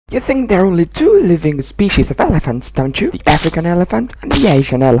You think there are only two living species of elephants, don't you? The African elephant and the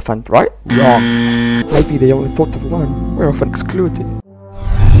Asian elephant, right? Wrong. Maybe they only thought of one. We're often excluded.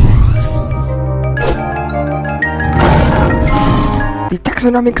 The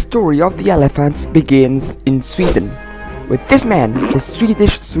taxonomic story of the elephants begins in Sweden, with this man, the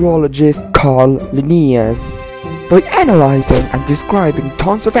Swedish zoologist Carl Linnaeus. By analyzing and describing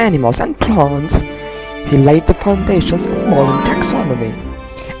tons of animals and plants, he laid the foundations of modern taxonomy.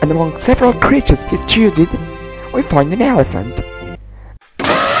 And among several creatures he studied, we find an elephant.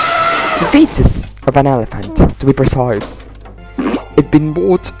 The fetus of an elephant, to be precise. It'd been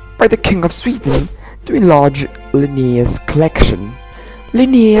bought by the King of Sweden to enlarge Linnaeus' collection.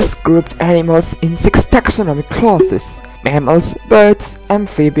 Linnaeus grouped animals in 6 taxonomic classes: mammals, birds,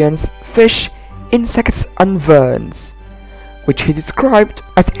 amphibians, fish, insects and verns, which he described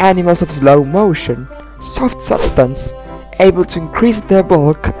as animals of slow motion, soft substance, able to increase their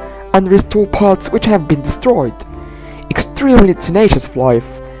bulk and restore parts which have been destroyed, extremely tenacious of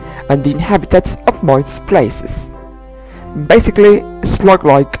life, and the inhabitants of moist places. Basically,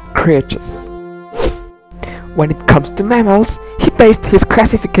 slug-like creatures. When it comes to mammals, he based his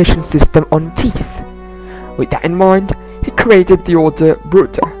classification system on teeth. With that in mind, he created the order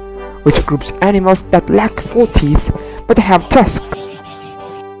Bruta, which groups animals that lack 4 teeth but have tusks.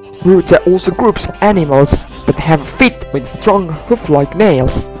 Bruta also groups animals that have feet with strong hoof-like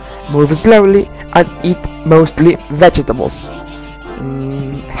nails, move slowly and eat mostly vegetables.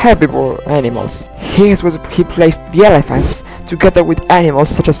 Herbivore animals. Here's where he placed the elephants, together with animals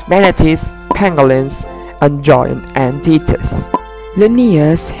such as manatees, pangolins and giant anteaters.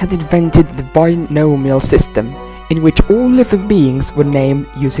 Linnaeus had invented the binomial system, in which all living beings were named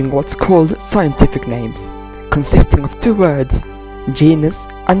using what's called scientific names, consisting of 2 words, genus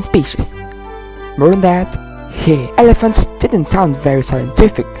and species. More than that, here, elephants didn't sound very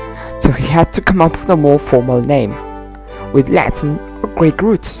scientific, so he had to come up with a more formal name, with Latin or Greek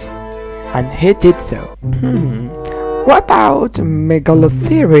roots, and he did so. What about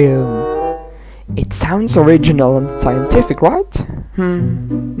Megalotherium? It sounds original and scientific, right?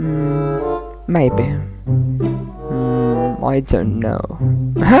 Maybe. I don't know.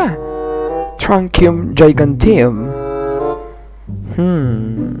 Aha! Trunchium giganteum.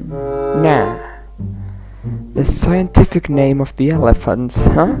 Nah. The scientific name of the elephants,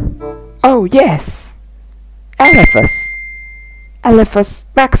 huh? Oh yes! Elephas! Elephas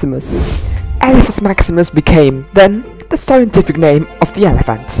maximus. Elephas maximus became, then, the scientific name of the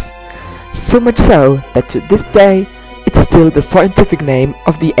elephants. So much so that to this day, it's still the scientific name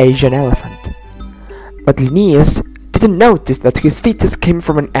of the Asian elephant. But Linnaeus didn't notice that his fetus came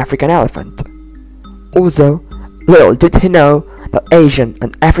from an African elephant. Also, little did he know that Asian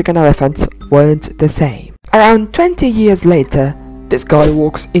and African elephants weren't the same. Around 20 years later, this guy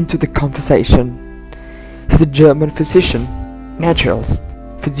walks into the conversation. He's a German physician, naturalist,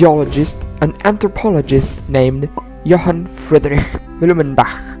 physiologist and anthropologist named Johann Friedrich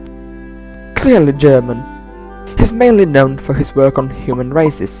Blumenbach. Clearly German. He's mainly known for his work on human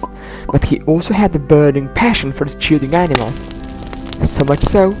races, but he also had a burning passion for studying animals. So much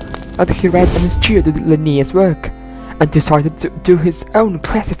so that he read and studied Linnaeus' work, and decided to do his own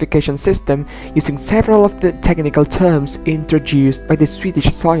classification system using several of the technical terms introduced by the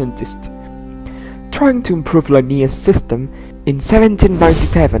Swedish scientist. Trying to improve Linnaeus' system, in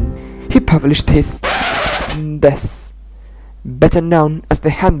 1797 he published his Des, better known as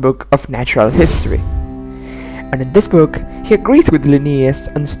the Handbook of Natural History. And in this book, he agrees with Linnaeus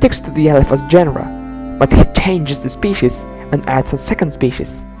and sticks to the elephant genera, but he changes the species and adds a second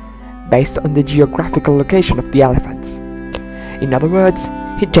species, based on the geographical location of the elephants. In other words,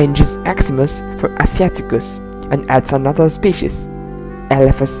 he changes Maximus for Asiaticus and adds another species,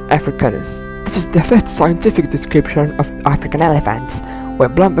 Elephas africanus. This is the first scientific description of African elephants, where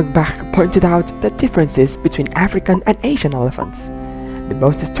Blumenbach pointed out the differences between African and Asian elephants, the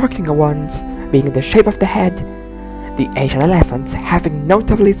most striking ones being the shape of the head, the Asian elephants having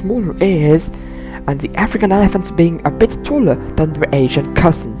notably smaller ears, and the African elephants being a bit taller than their Asian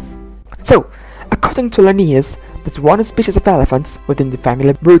cousins. So, according to Linnaeus, there's one species of elephants within the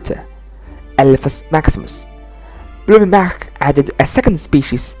family Bruta, Elephas maximus. Blumenbach added a second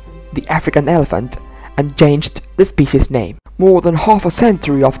species, the African elephant, and changed the species name. More than half a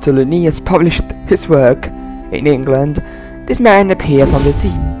century after Linnaeus published his work, in England, this man appears on the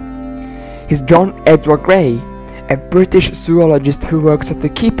scene. He's John Edward Gray, a British zoologist who works at the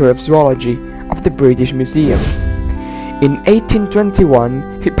Keeper of Zoology of the British Museum. In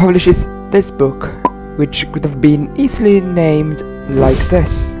 1821, he publishes this book, which could have been easily named like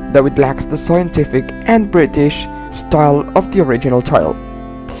this, though it lacks the scientific and British style of the original title.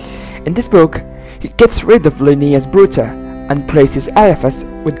 In this book, he gets rid of Linnaeus Bruta and places Elephas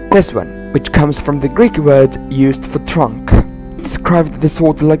with this one, which comes from the Greek word used for trunk. He described the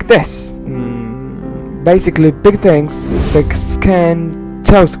disorder like this. Basically big things, big skin,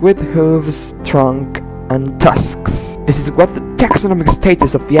 toes with hooves, trunk and tusks. This is what the taxonomic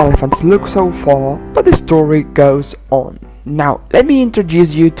status of the elephants look so far, but the story goes on. Now, let me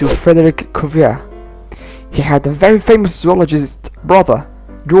introduce you to Frederick Cuvier. He had a very famous zoologist brother,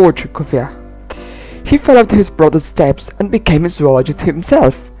 George Cuvier. He followed his brother's steps and became a zoologist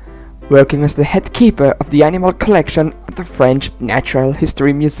himself, working as the head keeper of the animal collection at the French Natural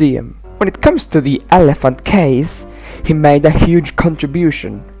History Museum. When it comes to the elephant case, he made a huge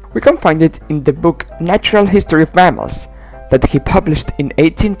contribution. We can find it in the book Natural History of Mammals that he published in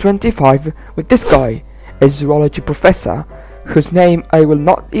 1825 with this guy, a zoology professor, whose name I will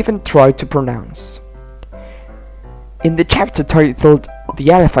not even try to pronounce. In the chapter titled The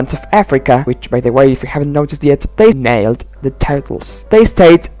Elephants of Africa, which by the way, if you haven't noticed yet, they nailed the titles. They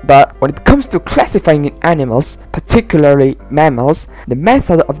state that when it comes to classifying animals, particularly mammals, the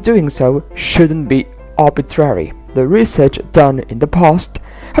method of doing so shouldn't be arbitrary. The research done in the past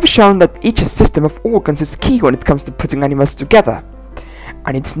have shown that each system of organs is key when it comes to putting animals together,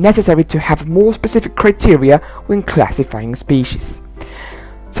 and it's necessary to have more specific criteria when classifying species.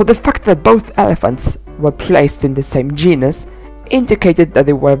 So the fact that both elephants were placed in the same genus indicated that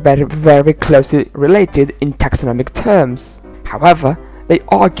they were very closely related in taxonomic terms. However, they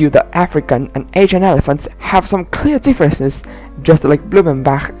argue that African and Asian elephants have some clear differences, just like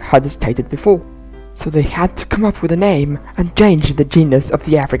Blumenbach had stated before. So they had to come up with a name and change the genus of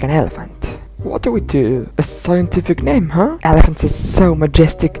the African elephant. What do we do? A scientific name, huh? Elephants are so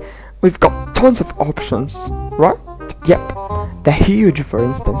majestic, we've got tons of options, right? Yep, they're huge for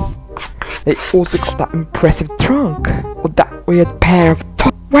instance. They also got that impressive trunk, or that weird pair of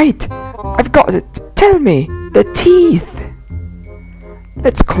wait, I've got it, tell me, the teeth!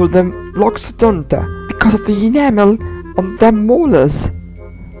 Let's call them Loxodonta, because of the enamel on their molars.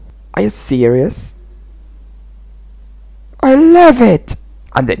 Are you serious? I love it!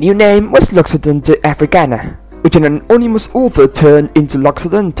 And the new name was Loxodonta africana, which an anonymous author turned into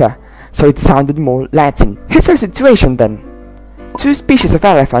Loxodonta, so it sounded more Latin. Here's our situation then. Two species of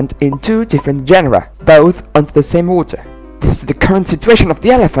elephant in two different genera, both under the same order. This is the current situation of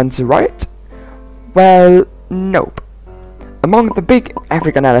the elephants, right? Well, nope. Among the big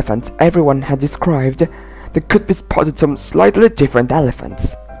African elephants everyone had described, there could be spotted some slightly different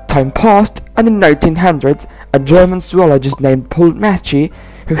elephants. Time passed, and in 1900, a German zoologist named Paul Matschie,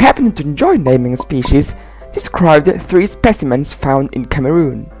 who happened to enjoy naming species, described 3 specimens found in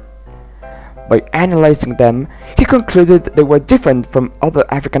Cameroon. By analyzing them, he concluded that they were different from other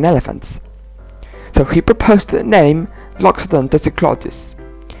African elephants. So he proposed the name Loxodonta cyclotis,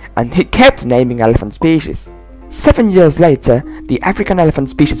 and he kept naming elephant species. 7 years later, the African elephant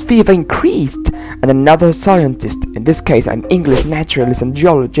species fever increased, and another scientist, in this case an English naturalist and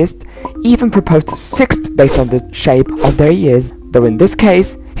geologist, even proposed a 6th based on the shape of their ears, though in this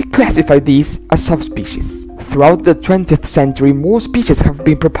case, he classified these as subspecies. Throughout the 20th century, more species have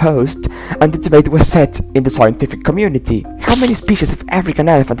been proposed, and the debate was set in the scientific community. How many species of African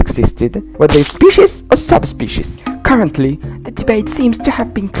elephant existed? Were they species or subspecies? Currently, the debate seems to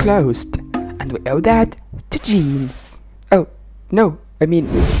have been closed, and we owe that to genes. Oh, no, I mean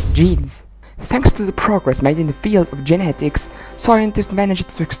genes. Thanks to the progress made in the field of genetics, scientists managed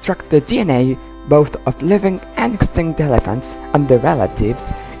to extract the DNA both of living and extinct elephants and their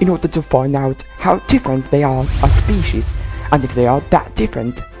relatives in order to find out how different they are as species, and if they are that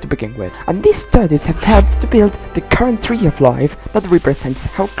different to begin with. And these studies have helped to build the current tree of life that represents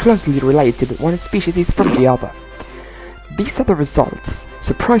how closely related one species is from the other. These are the results.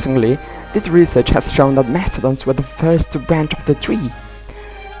 Surprisingly, this research has shown that mastodons were the first to branch off the tree.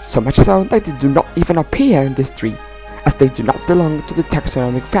 So much so that they do not even appear in this tree, as they do not belong to the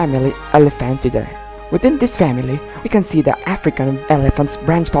taxonomic family Elephantidae. Within this family, we can see that African elephants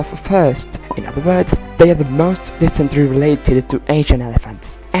branched off first. In other words, they are the most distantly related to Asian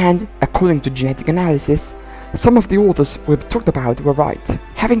elephants. And, according to genetic analysis, some of the authors we've talked about were right.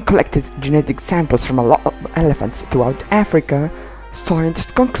 Having collected genetic samples from a lot of elephants throughout Africa,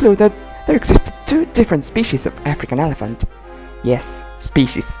 scientists concluded there existed 2 different species of African elephant. Yes,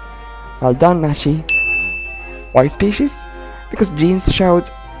 species. Well done, Matschie. Why species? Because genes showed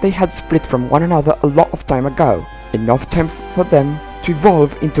they had split from one another a lot of time ago, enough time for them to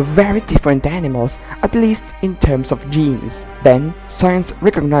evolve into very different animals, at least in terms of genes. Then, science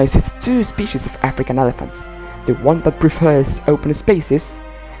recognizes 2 species of African elephants, the one that prefers open spaces,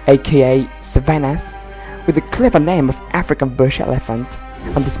 aka savannas, with the clever name of African bush elephant,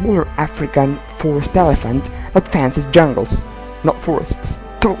 and the smaller African forest elephant that fences jungles, not forests.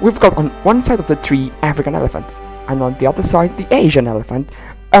 So we've got on one side of the tree African elephants, and on the other side the Asian elephant,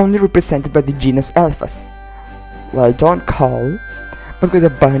 only represented by the genus Elephas. Well done, Carl, but with a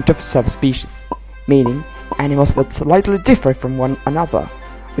bunch of subspecies, meaning animals that slightly differ from one another,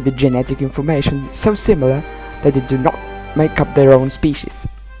 with the genetic information so similar that they do not make up their own species.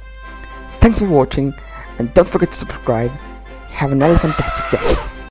 Thanks for watching, and don't forget to subscribe. Have an fantastic day.